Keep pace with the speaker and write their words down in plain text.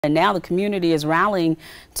And now the community is rallying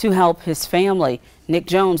to help his family. Nick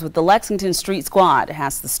Jones with the Lexington Street Squad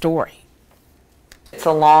has the story. It's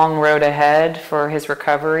a long road ahead for his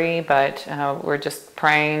recovery, but we're just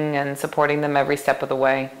praying and supporting them every step of the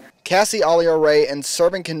way. Cassie Ray and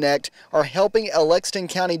Servant Connect are helping a Lexington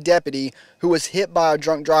County deputy who was hit by a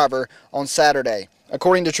drunk driver on Saturday.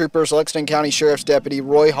 According to troopers, Lexington County Sheriff's Deputy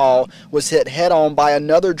Roy Hall was hit head-on by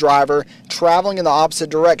another driver traveling in the opposite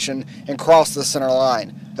direction and crossed the center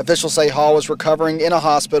line. Officials say Hall is recovering in a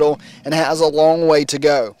hospital and has a long way to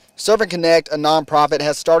go. Servant Connect, a nonprofit,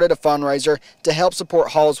 has started a fundraiser to help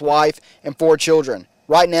support Hall's wife and 4 children.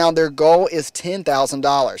 Right now, their goal is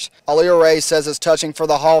 $10,000. Ray says it's touching for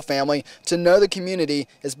the Hall family to know the community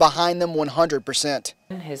is behind them 100%.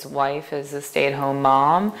 His wife is a stay-at-home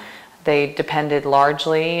mom. They depended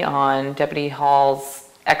largely on Deputy Hall's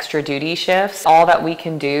extra duty shifts. All that we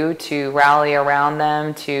can do to rally around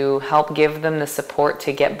them, to help give them the support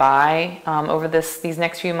to get by over these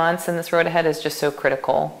next few months and this road ahead is just so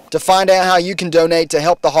critical. To find out how you can donate to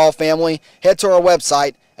help the Hall family, head to our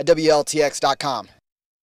website at WLTX.com.